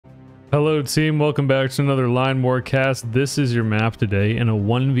Hello team, welcome back to another Line War cast. This is your map today in a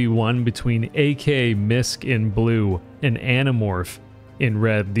 1v1 between akamisc in blue and Animorph in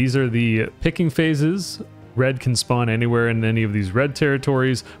red. These are the picking phases. Red can spawn anywhere in any of these red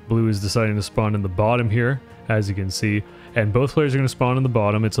territories. Blue is deciding to spawn in the bottom here, as you can see. And both players are going to spawn in the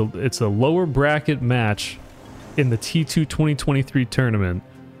bottom. It's a lower bracket match in the T2 2023 tournament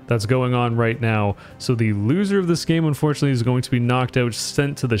that's going on right now. So the loser of this game, unfortunately, is going to be knocked out,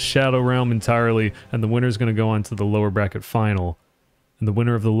 sent to the Shadow Realm entirely, and the winner is going to go on to the lower bracket final. And the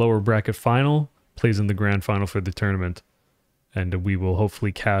winner of the lower bracket final plays in the grand final for the tournament. And we will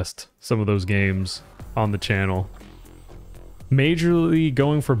hopefully cast some of those games on the channel. Majorly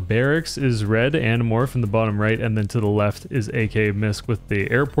going for barracks is red, Animorph in the bottom right, and then to the left is akamisc with the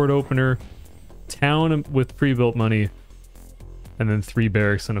airport opener, town with pre-built money, and then 3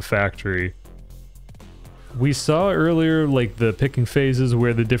 barracks and a factory. We saw earlier like the picking phases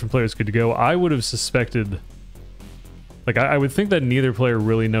where the different players could go. I would have suspected, like I would think that neither player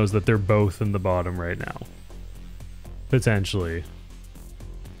really knows that they're both in the bottom right now. Potentially.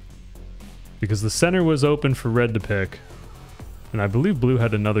 Because the center was open for red to pick. And I believe blue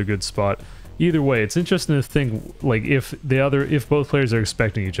had another good spot. Either way, it's interesting to think like if both players are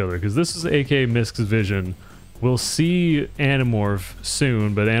expecting each other, because this is akamisc's vision. We'll see Animorph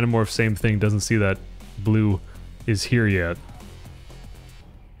soon, but Animorph, same thing, doesn't see that blue is here yet.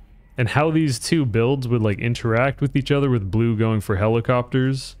 And how these two builds would like interact with each other, with blue going for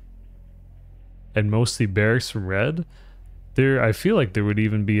helicopters and mostly barracks from red, I feel like there would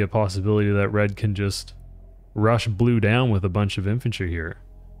even be a possibility that red can just rush blue down with a bunch of infantry here.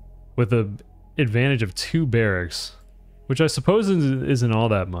 With the advantage of 2 barracks, which I suppose isn't all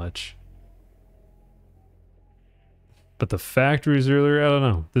that much. But the factories earlier, I don't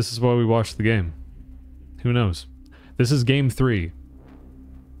know. This is why we watched the game. Who knows? This is game 3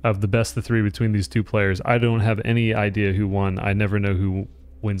 of the best of 3 between these two players. I don't have any idea who won. I never know who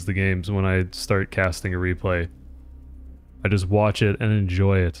wins the games when I start casting a replay. I just watch it and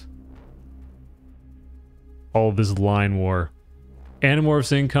enjoy it. All of this line war.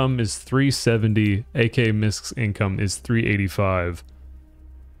 Animorph's income is 370. akamisc's income is 385.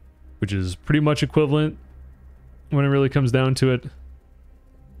 Which is pretty much equivalent when it really comes down to it.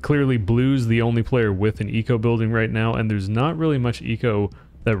 Clearly blue's the only player with an eco building right now, and there's not really much eco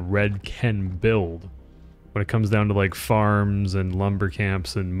that red can build when it comes down to like farms and lumber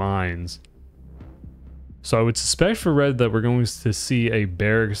camps and mines. So I would suspect for red that we're going to see a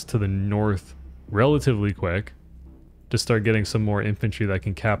barracks to the north relatively quick to start getting some more infantry that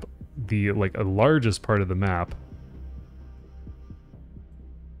can cap the largest part of the map.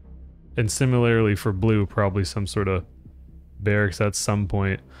 And similarly for blue, probably some sort of barracks at some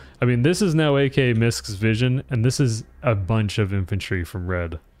point. I mean, this is now akamisc's vision, and this is a bunch of infantry from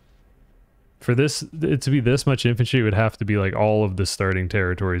red. For this to be this much infantry, it would have to be like all of the starting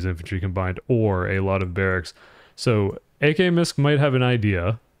territories infantry combined, or a lot of barracks. So akamisc might have an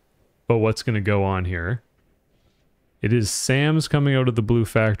idea about what's going to go on here. It is SAMs coming out of the blue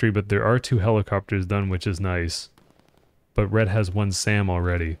factory, but there are 2 helicopters done, which is nice. But red has 1 SAM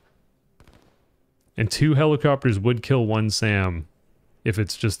already. And 2 helicopters would kill 1 SAM if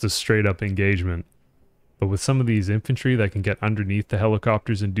it's just a straight up engagement. But with some of these infantry that can get underneath the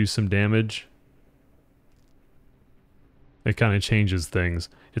helicopters and do some damage, it kind of changes things.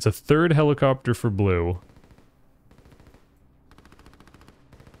 It's a 3rd helicopter for blue.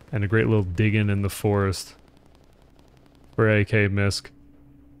 And a great little dig-in in the forest for akamisc.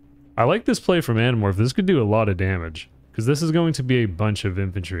 I like this play from Animorph. This could do a lot of damage, because this is going to be a bunch of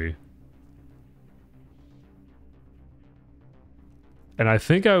infantry. And I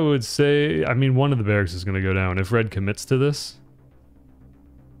think I would say, I mean, one of the barracks is going to go down if red commits to this.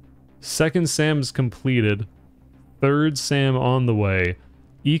 2nd SAM's completed. 3rd SAM on the way.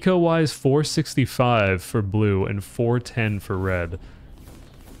 Eco-wise, 465 for blue and 410 for red.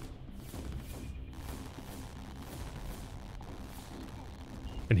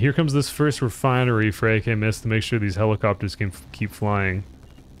 And here comes this first refinery for akamisc to make sure these helicopters can keep flying.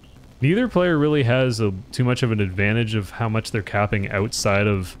 Neither player really has too much of an advantage of how much they're capping outside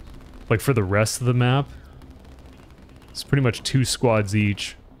of, like, for the rest of the map. It's pretty much 2 squads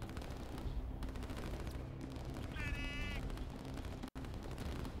each.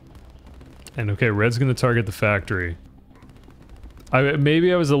 And okay, red's gonna target the factory.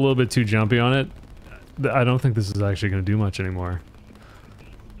 Maybe I was a little bit too jumpy on it. I don't think this is actually gonna do much anymore.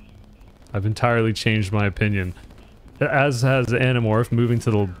 I've entirely changed my opinion. As has Animorph, moving to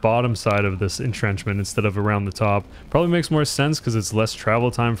the bottom side of this entrenchment instead of around the top. Probably makes more sense because it's less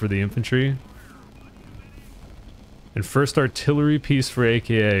travel time for the infantry. And first artillery piece for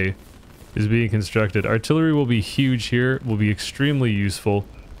AKA. is being constructed. Artillery will be huge here, will be extremely useful.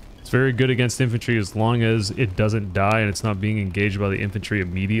 It's very good against infantry as long as it doesn't die and it's not being engaged by the infantry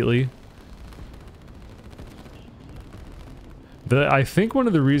immediately. I think one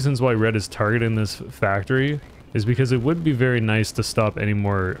of the reasons why Red is targeting this factory is because it would be very nice to stop any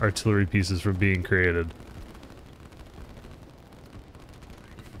more artillery pieces from being created.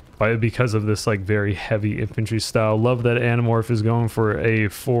 Because of this like very heavy infantry style. Love that Animorph is going for a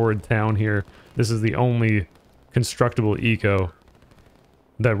forward town here. This is the only constructible eco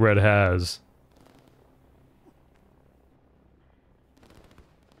that Red has.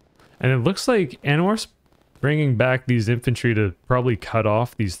 And it looks like Animorph's bringing back these infantry to probably cut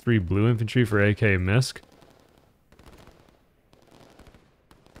off these 3 blue infantry for akamisc.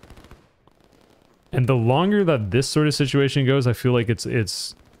 And the longer that this sort of situation goes, I feel like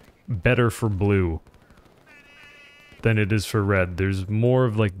it's better for blue than it is for red. There's more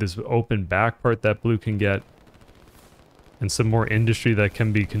of like this open back part that blue can get and some more industry that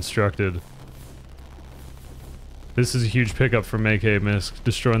can be constructed. This is a huge pickup from akamisc,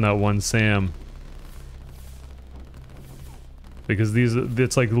 destroying that one SAM. Because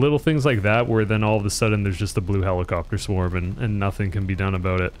it's like little things like that where then all of a sudden there's just a blue helicopter swarm and nothing can be done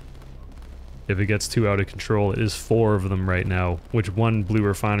about it. If it gets too out of control, it is 4 of them right now, which one blue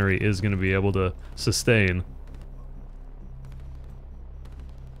refinery is going to be able to sustain.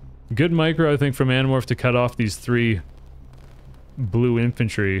 Good micro, I think, from Animorph to cut off these 3 blue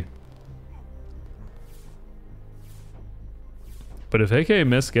infantry. But if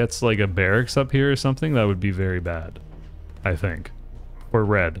akamisc gets like a barracks up here or something, that would be very bad, I think. Or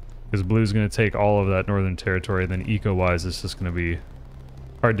red, because blue's going to take all of that northern territory, then eco-wise it's just going to be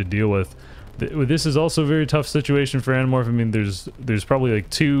hard to deal with. This is also a very tough situation for Animorph. I mean, there's probably like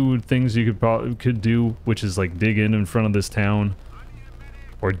 2 things you could do, which is like dig in front of this town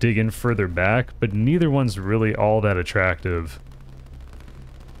or dig in further back, but neither one's really all that attractive.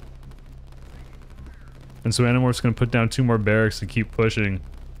 And so Animorph's going to put down 2 more barracks to keep pushing.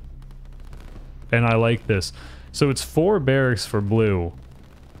 And I like this. So it's 4 barracks for blue,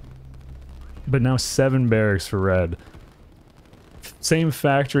 but now 7 barracks for red. Same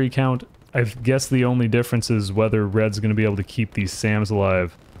factory count. I guess the only difference is whether red's going to be able to keep these SAMs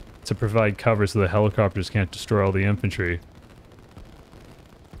alive to provide cover so the helicopters can't destroy all the infantry.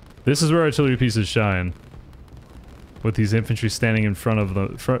 This is where artillery pieces shine, with these infantry standing in front of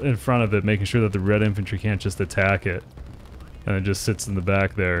it, making sure that the red infantry can't just attack it, and it just sits in the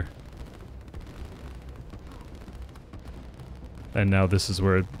back there. And now this is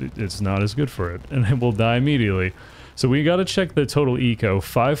where it's not as good for it, and it will die immediately. So we gotta check the total eco.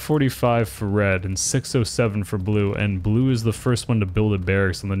 545 for red and 607 for blue, and blue is the first one to build a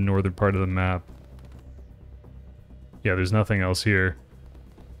barracks on the northern part of the map. Yeah, there's nothing else here.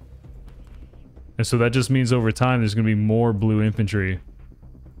 And so that just means over time there's gonna be more blue infantry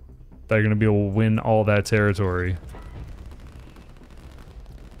that are gonna be able to win all that territory.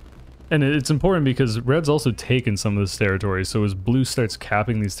 And it's important because red's also taken some of this territory, so as blue starts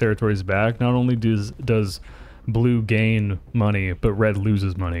capping these territories back, not only does blue gain money, but red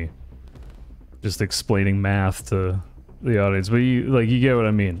loses money. Just explaining math to the audience, but you get what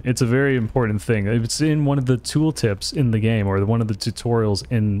I mean. It's a very important thing. It's in one of the tooltips in the game, or one of the tutorials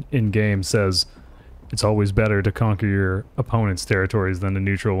in game says it's always better to conquer your opponent's territories than a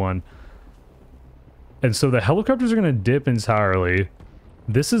neutral one. And so the helicopters are going to dip entirely.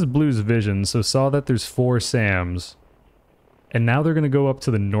 This is blue's vision, so saw that there's 4 SAMs. And now they're going to go up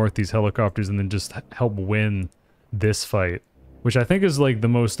to the north, these helicopters, and then just help win this fight. Which I think is like the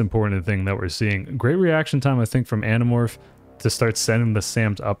most important thing that we're seeing. Great reaction time, I think, from Animorph to start sending the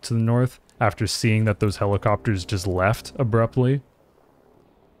SAMs up to the north after seeing that those helicopters just left abruptly.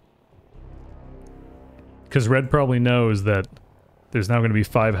 Because red probably knows that there's now going to be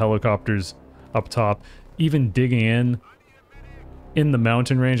 5 helicopters up top. Even digging in the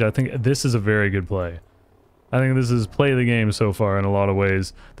mountain range, I think this is a very good play. I think this is play the game so far in a lot of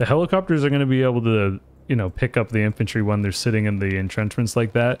ways. The helicopters are going to be able to, you know, pick up the infantry when they're sitting in the entrenchments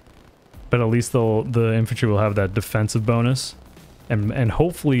like that. But at least the infantry will have that defensive bonus. And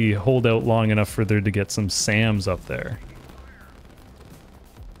hopefully hold out long enough for there to get some SAMs up there.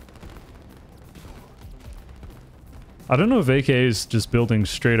 I don't know if AK is just building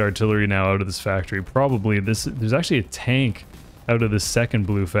straight artillery now out of this factory. Probably. There's actually a tank out of the second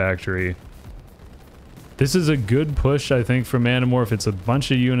blue factory. This is a good push, I think, from Animorph. It's a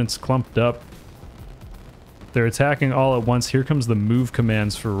bunch of units clumped up. They're attacking all at once. Here comes the move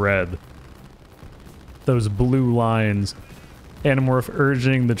commands for red. Those blue lines. Animorph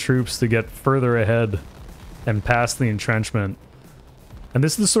urging the troops to get further ahead and past the entrenchment. And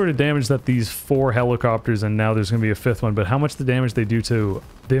this is the sort of damage that these 4 helicopters, and now there's going to be a 5th one, but how much the damage they do to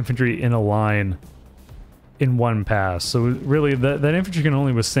the infantry in a line in one pass. So really, that infantry can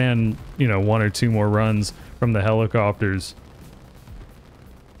only withstand, you know, 1 or 2 more runs from the helicopters.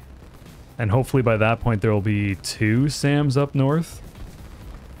 And hopefully by that point there will be 2 SAMs up north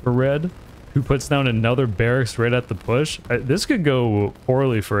for red, who puts down another barracks right at the push. This could go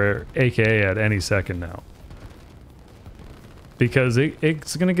poorly for AKA at any second now. Because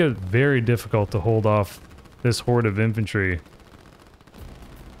it's going to get very difficult to hold off this horde of infantry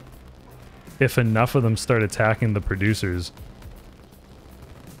if enough of them start attacking the producers.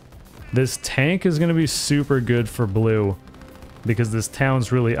 This tank is going to be super good for blue because this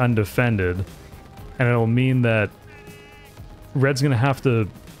town's really undefended, and it'll mean that red's going to have to,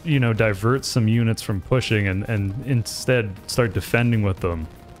 you know, divert some units from pushing and instead start defending with them.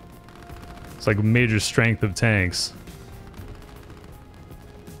 It's like a major strength of tanks.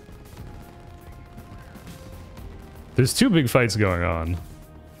 There's 2 big fights going on.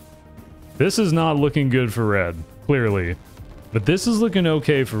 This is not looking good for red, clearly. But this is looking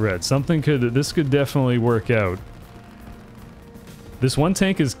okay for red. This could definitely work out. This one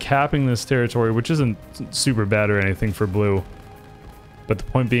tank is capping this territory, which isn't super bad or anything for blue. But the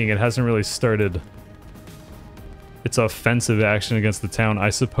point being, it hasn't really started its offensive action against the town. I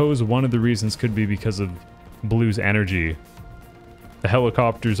suppose one of the reasons could be because of blue's energy. The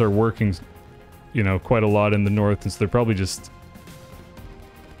helicopters are working, you know, quite a lot in the north, and so they're probably just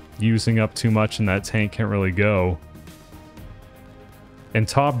using up too much and that tank can't really go. And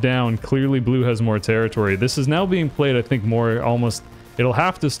top down, clearly blue has more territory. This is now being played, I think, more almost... It'll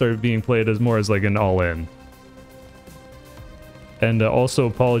have to start being played as more as like an all-in. And also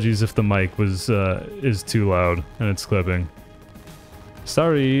apologies if the mic is too loud and it's clipping.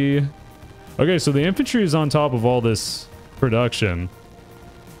 Sorry. Okay, so the infantry is on top of all this production.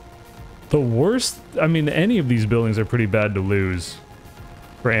 The worst, I mean, any of these buildings are pretty bad to lose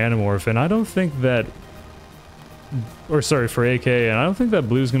for Animorph, and I don't think that, or sorry, for AK, and I don't think that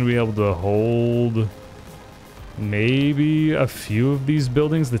blue's going to be able to hold maybe a few of these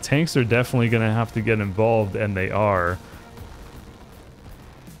buildings. The tanks are definitely going to have to get involved, and they are.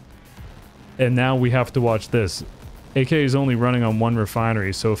 And now we have to watch this. AK is only running on 1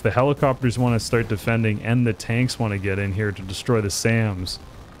 refinery, so if the helicopters want to start defending and the tanks want to get in here to destroy the SAMs,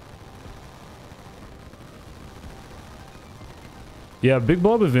 yeah, big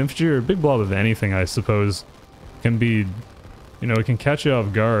blob of infantry or big blob of anything, I suppose, can be, you know, it can catch you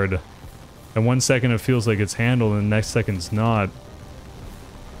off guard. And 1 second it feels like it's handled and the next second it's not.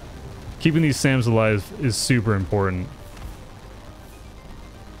 Keeping these SAMs alive is super important.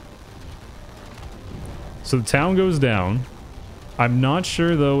 So the town goes down. I'm not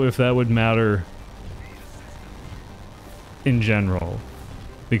sure though if that would matter in general.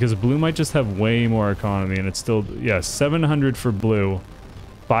 Because blue might just have way more economy, and it's still, yeah, 700 for blue,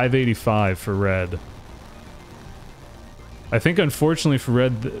 585 for red. I think unfortunately for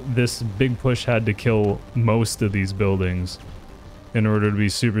red, this big push had to kill most of these buildings in order to be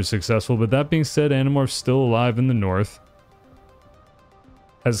super successful. But that being said, Animorph's still alive in the north.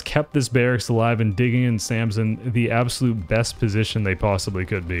 Has kept this barracks alive and digging in SAMs in the absolute best position they possibly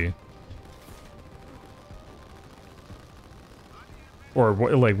could be. Or,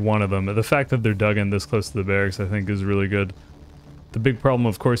 like, one of them. The fact that they're dug in this close to the barracks, I think, is really good. The big problem,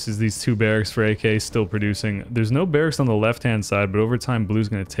 of course, is these 2 barracks for AK still producing. There's no barracks on the left-hand side, but over time, blue's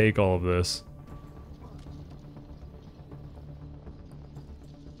going to take all of this.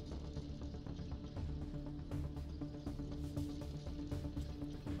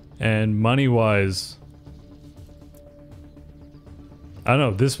 And money-wise, I don't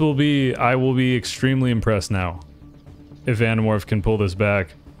know. This will be... I will be extremely impressed now if Animorph can pull this back.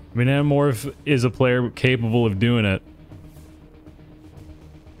 I mean, Animorph is a player capable of doing it.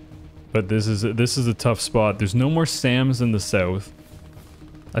 But this is a tough spot. There's no more SAMs in the south.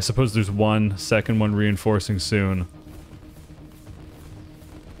 I suppose there's one second one reinforcing soon.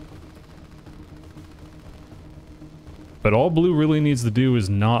 But all blue really needs to do is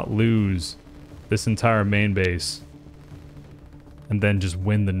not lose this entire main base. And then just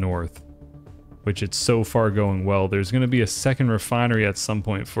win the north. Which it's so far going well. There's going to be a second refinery at some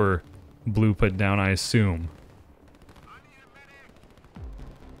point for blue put down, I assume.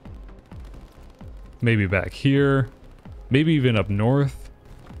 Maybe back here. Maybe even up north.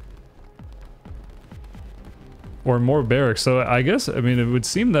 Or more barracks. So I guess, I mean, it would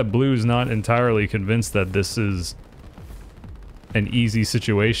seem that blue's not entirely convinced that this is an easy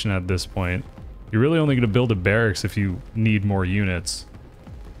situation at this point. You're really only going to build a barracks if you need more units.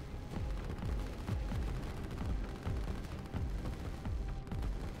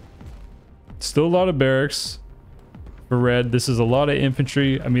 Still a lot of barracks for red. This is a lot of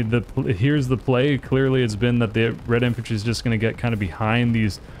infantry. I mean, here's the play. Clearly it's been that the red infantry is just going to get kind of behind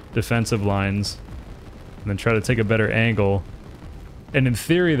these defensive lines and then try to take a better angle. And in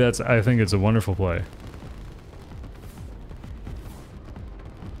theory, I think it's a wonderful play.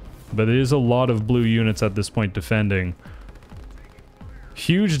 But it is a lot of blue units at this point defending.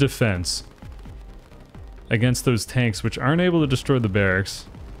 Huge defense against those tanks, which aren't able to destroy the barracks.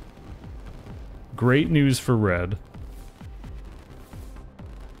 Great news for red.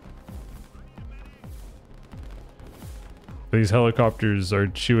 These helicopters are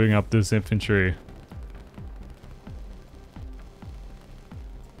chewing up this infantry.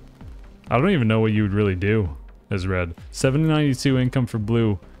 I don't even know what you would really do as red. 792 income for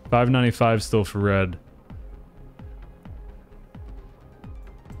blue. 595 still for red.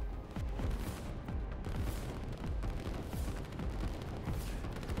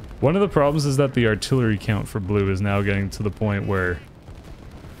 One of the problems is that the artillery count for blue is now getting to the point where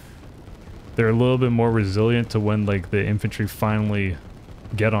they're a little bit more resilient to when like the infantry finally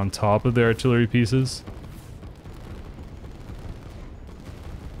get on top of their artillery pieces.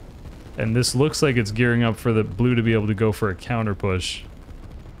 And this looks like it's gearing up for the blue to be able to go for a counter push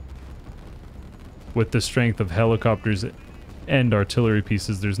with the strength of helicopters and artillery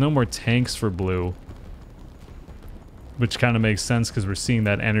pieces. There's no more tanks for blue, which kind of makes sense because we're seeing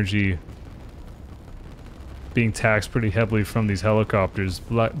that energy being taxed pretty heavily from these helicopters.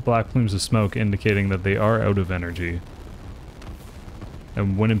 Black plumes of smoke indicating that they are out of energy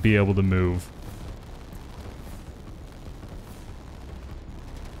and wouldn't be able to move.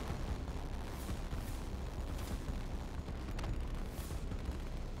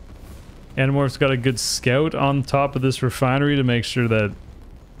 Animorph's got a good scout on top of this refinery to make sure that,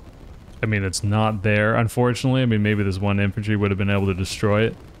 I mean, it's not there, unfortunately. I mean, maybe this one infantry would have been able to destroy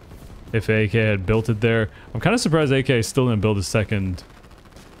it if AK had built it there. I'm kind of surprised AK still didn't build a second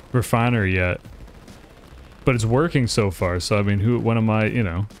refinery yet. But it's working so far, so I mean, when am I, you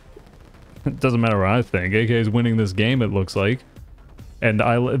know, it doesn't matter what I think. AK is winning this game, it looks like. And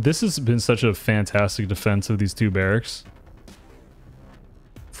this has been such a fantastic defense of these two barracks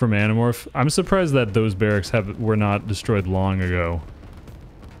from Animorph. I'm surprised that those barracks were not destroyed long ago.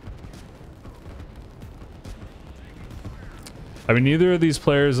 I mean, neither of these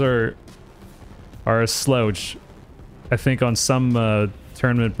players are a slouch. I think on some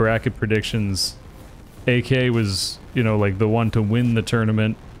tournament bracket predictions, AK was, you know, like the one to win the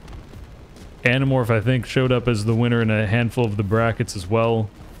tournament. Animorph, I think, showed up as the winner in a handful of the brackets as well.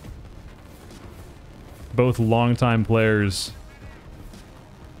 Both longtime players.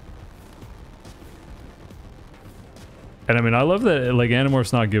 And I mean, I love that, like,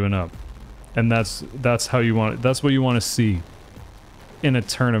 Animorph's not giving up. And that's how you want it. That's what you want to see in a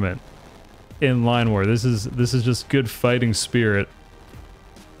tournament. In Line War. This is just good fighting spirit.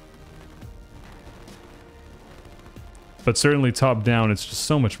 But certainly top down, it's just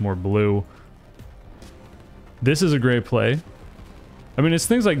so much more blue. This is a great play. I mean, it's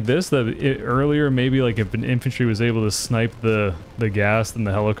things like this that earlier, maybe like if an infantry was able to snipe the gas, then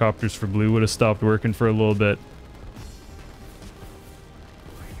the helicopters for blue would have stopped working for a little bit.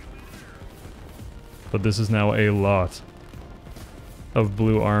 But this is now a lot of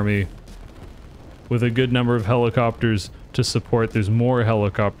blue army with a good number of helicopters to support. There's more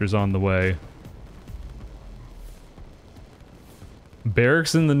helicopters on the way.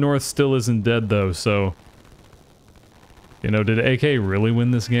 Barracks in the north still isn't dead though, so, you know, did AK really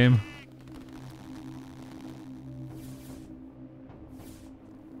win this game?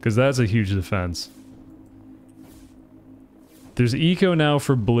 Because that's a huge defense. There's eco now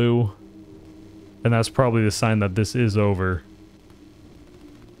for blue, and that's probably the sign that this is over.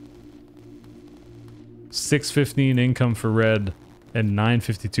 615 income for red and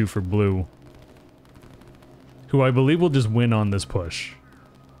 952 for blue, who I believe will just win on this push.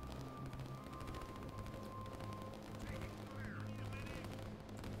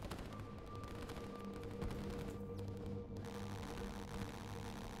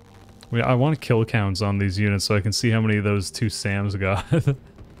 I want kill counts on these units so I can see how many of those two SAMs got.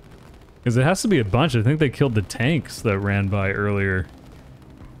 Because it has to be a bunch. I think they killed the tanks that ran by earlier.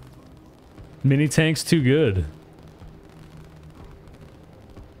 Mini tanks too good.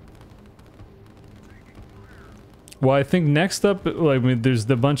 Well, I think next up, like, I mean, there's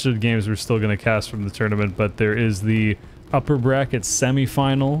the bunch of games we're still going to cast from the tournament, but there is the upper bracket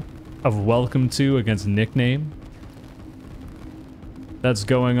semi-final of Welcome To against Nickname. That's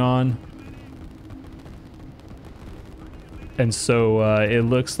going on. And so it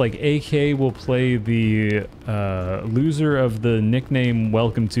looks like AK will play the loser of the Nickname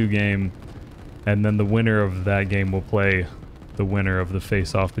Welcome To game And then the winner of that game will play the winner of the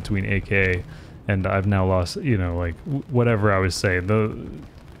face-off between AK, and I've now lost, you know, like, whatever I was saying.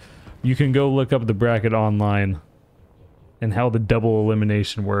 You can go look up the bracket online and how the double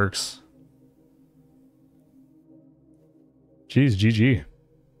elimination works. Jeez, GG.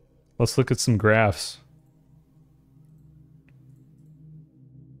 Let's look at some graphs.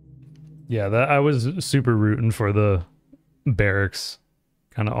 Yeah, I was super rooting for the barracks.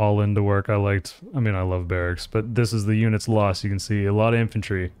 Kind of all into work. I mean, I love barracks, but this is the unit's loss. You can see a lot of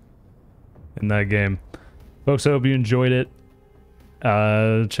infantry in that game. Folks, I hope you enjoyed it.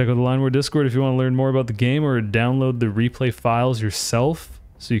 Check out the Line War Discord if you want to learn more about the game, or download the replay files yourself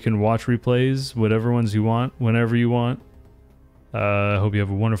so you can watch replays, whatever ones you want, whenever you want. I hope you have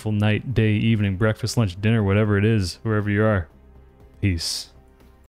a wonderful night, day, evening, breakfast, lunch, dinner, whatever it is, wherever you are. Peace.